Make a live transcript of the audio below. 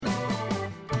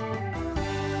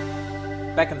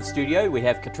Back in the studio, we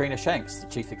have Katrina Shanks, the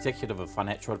Chief Executive of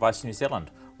Financial Advice New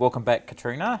Zealand. Welcome back,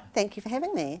 Katrina. Thank you for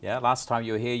having me. Yeah, last time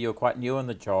you were here, you were quite new in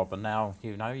the job, and now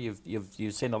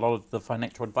you've seen a lot of the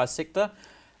financial advice sector.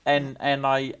 And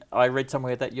I read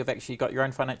somewhere that you've actually got your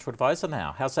own financial advisor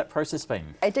now. How's that process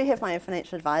been? I do have my own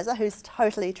financial advisor who's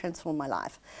totally transformed my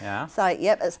life. Yeah. So,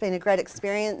 yep, it's been a great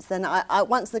experience. And I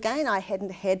once again, I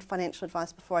hadn't had financial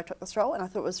advice before I took this role, and I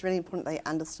thought it was really important they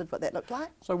understood what that looked like.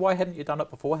 So why hadn't you done it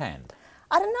beforehand?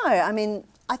 I don't know. I mean,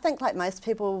 I think like most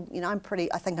people,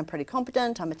 I think I'm pretty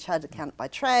competent. I'm a chartered accountant by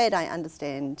trade. I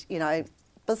understand,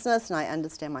 business, and I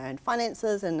understand my own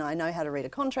finances, and I know how to read a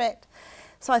contract.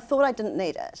 So I thought I didn't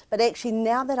need it. But actually,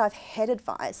 now that I've had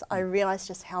advice, I realise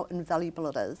just how invaluable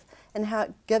it is and how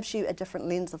it gives you a different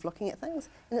lens of looking at things.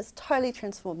 And it's totally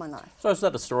transformed my life. So is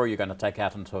that a story you're going to take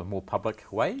out into a more public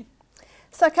way?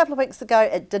 So a couple of weeks ago,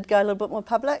 it did go a little bit more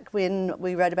public when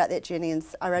we wrote about that journey, and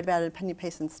I wrote about an opinion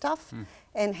piece and stuff,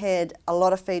 and had a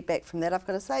lot of feedback from that, I've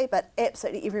got to say. But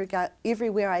absolutely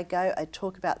everywhere I go, I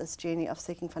talk about this journey of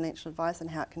seeking financial advice and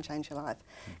how it can change your life,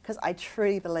 because I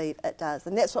truly believe it does.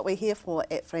 And that's what we're here for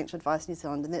at Financial Advice New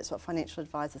Zealand, and that's what financial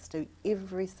advisors do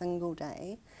every single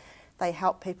day. They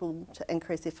help people to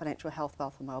increase their financial health,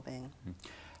 wealth and wellbeing.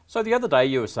 So the other day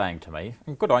you were saying to me,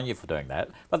 and good on you for doing that,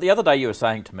 but the other day you were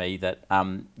saying to me that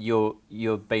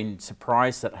you've been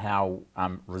surprised at how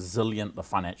resilient the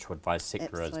financial advice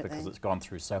sector is because it's gone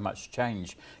through so much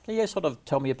change. Can you sort of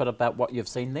tell me a bit about what you've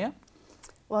seen there?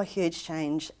 Well, huge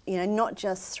change, not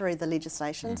just through the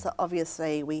legislation. So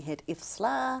obviously we had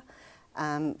FSLA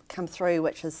come through,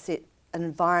 which has set an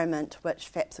environment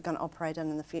which FAPs are going to operate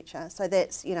in the future. So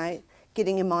that's,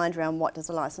 getting your mind around what does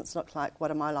a licence look like, what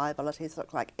do my liabilities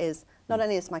look like, as not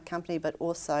only as my company but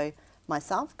also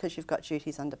myself, because you've got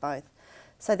duties under both.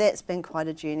 So that's been quite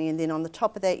a journey, and then on the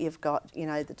top of that you've got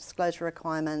the disclosure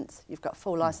requirements, you've got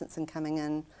full licensing coming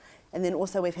in, and then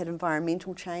also we've had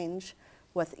environmental change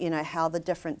with how the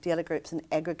different dealer groups and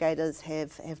aggregators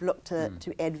have looked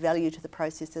to add value to the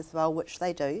process as well, which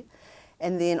they do.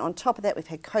 And then on top of that we've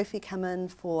had COFI come in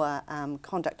for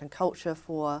conduct and culture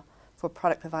for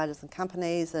product providers and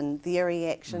companies, and their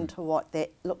reaction to what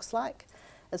that looks like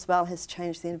as well has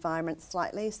changed the environment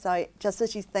slightly. So just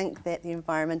as you think that the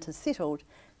environment is settled,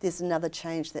 there's another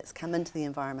change that's come into the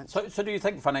environment. So do you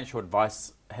think financial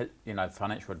advice,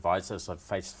 financial advisors have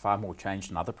faced far more change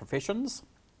than other professions?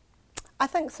 I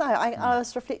think so. I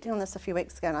was reflecting on this a few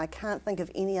weeks ago, and I can't think of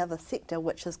any other sector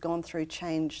which has gone through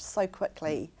change so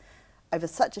quickly over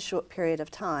such a short period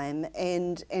of time,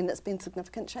 and it's been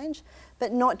significant change,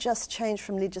 but not just change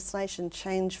from legislation,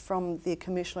 change from their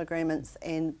commercial agreements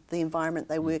and the environment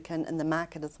they work in and the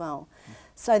market as well.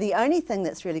 So the only thing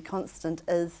that's really constant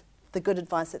is the good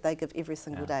advice that they give every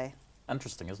single day.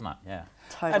 Interesting, isn't it? Yeah.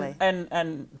 Totally.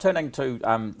 And turning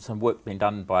to some work being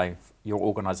done by your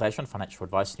organisation, Financial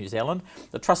Advice New Zealand,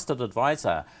 the Trusted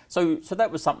Advisor. So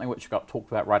that was something which got talked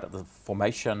about right at the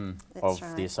formation of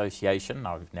the association.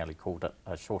 I've nearly called it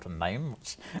a shortened name.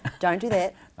 Which Don't do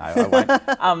that. No, I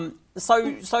won't.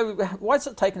 So why has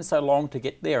it taken so long to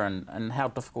get there, and how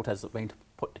difficult has it been to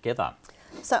put together?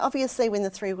 So obviously when the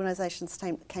three organisations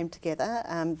came together,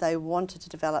 they wanted to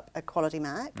develop a quality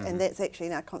mark, and that's actually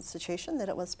in our constitution that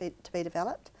it was to be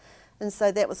developed. And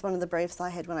so that was one of the briefs I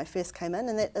had when I first came in,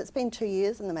 and it's been 2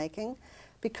 years in the making,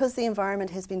 because the environment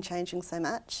has been changing so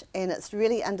much, and it's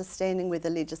really understanding where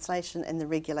the legislation and the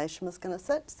regulation was going to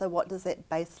sit. So what does that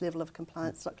base level of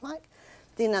compliance look like?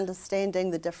 Then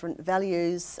understanding the different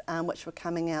values which were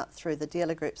coming out through the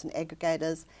dealer groups and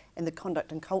aggregators, and the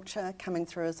conduct and culture coming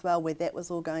through as well, where that was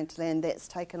all going to land. That's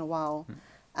taken a while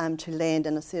to land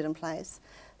in a certain place.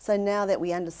 So now that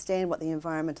we understand what the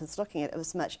environment is looking at, it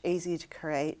was much easier to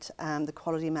create the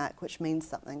quality mark, which means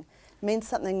something. It means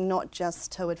something not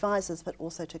just to advisors but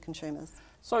also to consumers.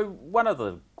 So one of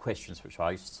the questions which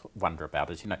I wonder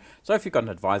about is, so if you've got an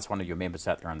advisor, one of your members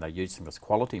out there, and they're using this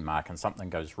quality mark and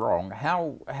something goes wrong,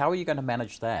 how are you going to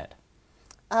manage that?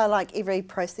 Like every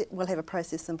process, we'll have a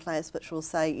process in place which will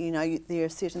say, there are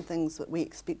certain things that we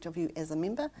expect of you as a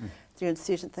member. There are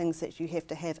certain things that you have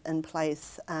to have in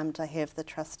place to have the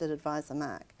Trusted Advisor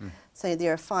mark. So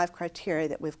there are 5 criteria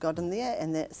that we've got in there,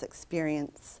 and that's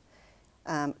experience,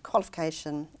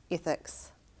 qualification,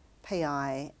 ethics,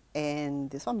 PI, and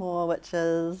there's one more which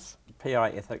is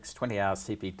PI, ethics, 20 hours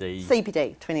CPD.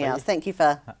 CPD, 20 hours. Thank you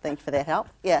for that help.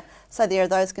 Yeah. So there are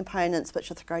those components which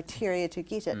are the criteria to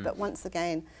get it. But once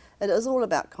again, it is all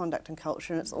about conduct and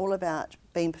culture, and it's all about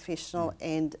being professional.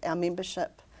 And our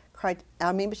membership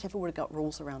have already got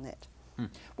rules around that.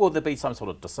 Will there be some sort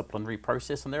of disciplinary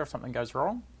process in there if something goes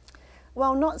wrong?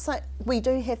 Well, not so. We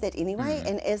do have that anyway,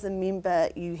 and as a member,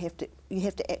 you have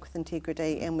to act with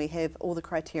integrity, and we have all the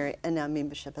criteria in our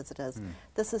membership as it is.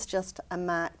 This is just a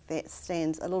mark that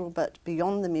stands a little bit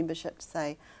beyond the membership to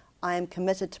say, I am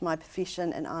committed to my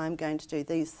profession, and I am going to do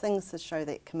these things to show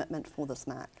that commitment for this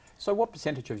mark. So, what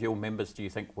percentage of your members do you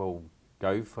think will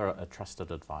go for a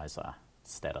trusted advisor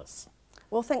status?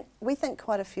 Well, we think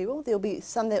quite a few will. There'll be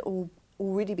some that will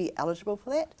already be eligible for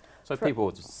that. So people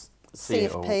just see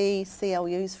CFP,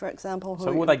 CLUs, for example.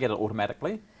 So will they get it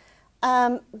automatically?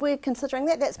 We're considering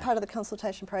that. That's part of the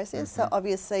consultation process. So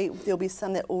obviously there'll be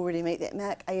some that already meet that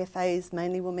mark. AFAs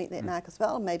mainly will meet that mark as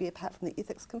well, maybe apart from the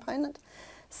ethics component.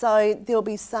 So there'll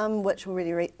be some which will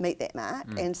already meet that mark,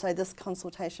 and so this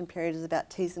consultation period is about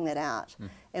teasing that out.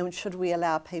 And should we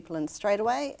allow people in straight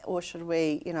away, or should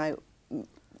we,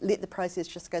 let the process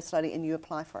just go slowly and you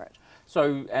apply for it?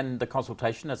 So, and the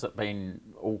consultation, has it been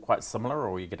all quite similar,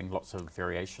 or are you getting lots of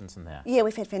variations in there? Yeah,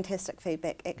 we've had fantastic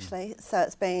feedback actually. So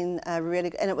it's been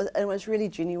really, and it was really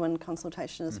genuine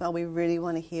consultation as well. We really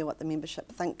want to hear what the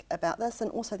membership think about this, and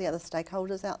also the other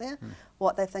stakeholders out there,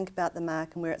 what they think about the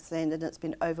mark and where it's landed. It's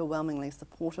been overwhelmingly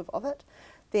supportive of it.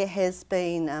 There has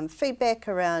been feedback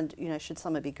around, should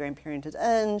someone be grandparented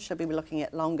in? Should we be looking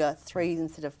at longer, 3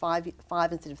 instead of 5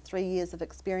 instead of 3 years of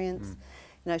experience?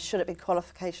 Should it be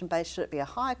qualification based? Should it be a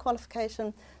higher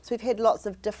qualification? So we've had lots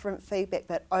of different feedback,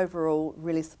 but overall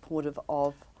really supportive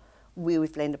of where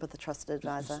we've landed with the trusted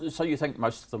advisor. So you think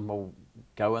most of them will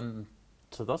go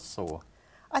into this, or?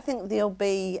 I think there'll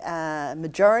be a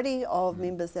majority of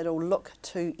members that will look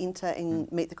to enter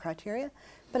and meet the criteria.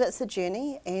 But it's a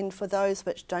journey, and for those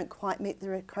which don't quite meet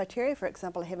the criteria, for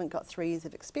example, haven't got 3 years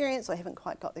of experience or haven't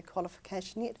quite got their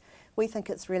qualification yet, we think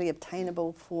it's really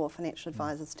obtainable for financial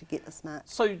advisors to get this mark.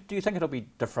 So do you think it'll be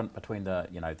different between the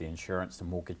insurance, the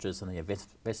mortgages and the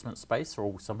investment space, or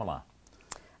all similar?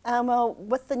 Well,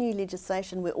 with the new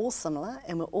legislation, we're all similar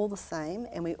and we're all the same,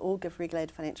 and we all give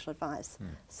regulated financial advice.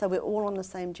 So we're all on the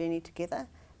same journey together.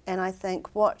 And I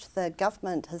think what the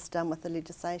government has done with the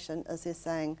legislation is they're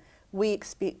saying, we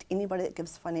expect anybody that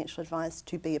gives financial advice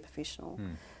to be a professional.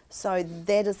 So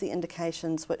that is the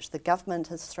indications which the government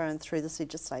has thrown through this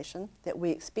legislation, that we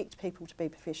expect people to be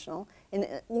professional. And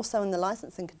also in the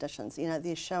licensing conditions,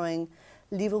 they're showing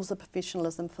levels of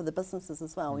professionalism for the businesses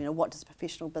as well. What does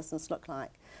professional business look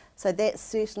like? So that's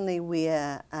certainly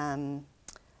where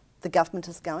the government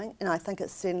is going, and I think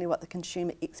it's certainly what the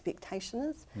consumer expectation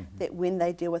is, that when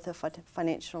they deal with a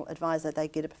financial advisor, they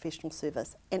get a professional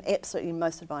service, and absolutely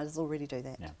most advisors already do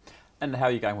that. Yeah. And how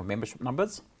are you going with membership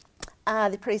numbers?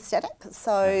 They're pretty static,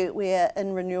 so we're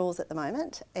in renewals at the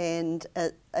moment, and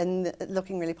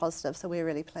looking really positive, so we're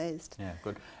really pleased. Yeah,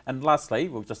 good. And lastly,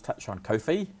 we'll just touch on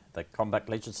COFI, the conduct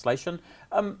legislation.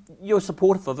 You're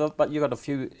supportive of it, but you've got a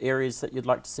few areas that you'd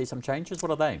like to see some changes.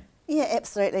 What are they? Yeah,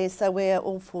 absolutely. So we're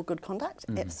all for good conduct.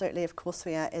 Absolutely, of course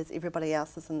we are, as everybody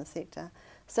else is in the sector.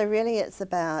 So really it's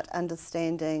about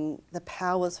understanding the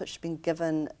powers which have been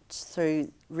given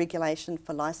through regulation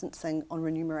for licensing on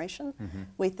remuneration.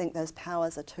 We think those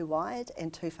powers are too wide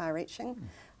and too far-reaching.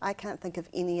 I can't think of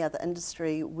any other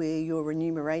industry where your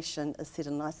remuneration is set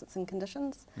in licensing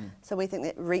conditions. So we think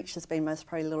that reach has been most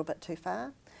probably a little bit too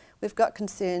far. We've got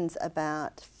concerns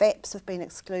about FAPs have been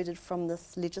excluded from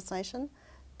this legislation,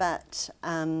 but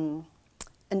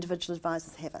individual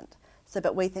advisors haven't. So,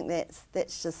 but we think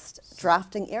that's just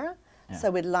drafting error. Yeah.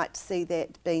 So we'd like to see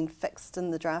that being fixed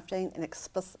in the drafting and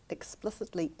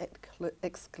explicitly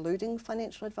excluding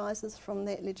financial advisors from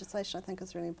that legislation, I think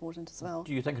is really important as well.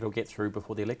 Do you think it'll get through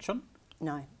before the election?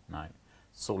 No. No.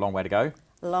 Still a long way to go?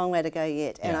 A long way to go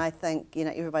yet. Yeah. And I think,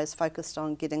 everybody's focused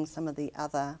on getting some of the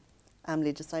other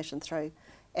legislation through.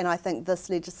 And I think this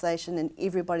legislation and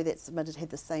everybody that submitted had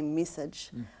the same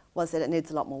message, was that it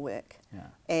needs a lot more work. Yeah.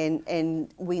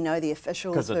 And we know the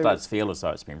officials... Because it does feel as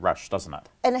though it's been rushed, doesn't it?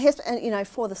 And it has, and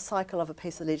for the cycle of a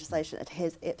piece of legislation, it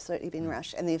has absolutely been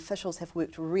rushed. And the officials have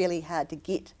worked really hard to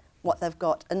get what they've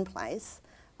got in place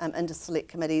into select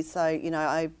committees. So,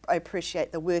 I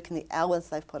appreciate the work and the hours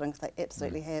they've put in, because they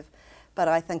absolutely have. But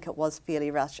I think it was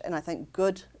fairly rushed. And I think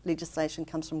good legislation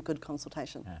comes from good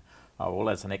consultation. Yeah. Oh, well,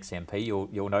 as an ex-MP,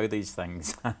 you'll know these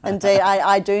things. Indeed,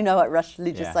 I do know what rushed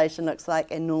legislation looks like,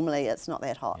 and normally it's not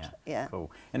that hot. Yeah.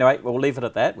 Cool. Anyway, we'll leave it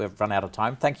at that. We've run out of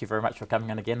time. Thank you very much for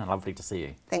coming in again, and lovely to see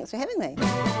you. Thanks for having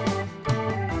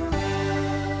me.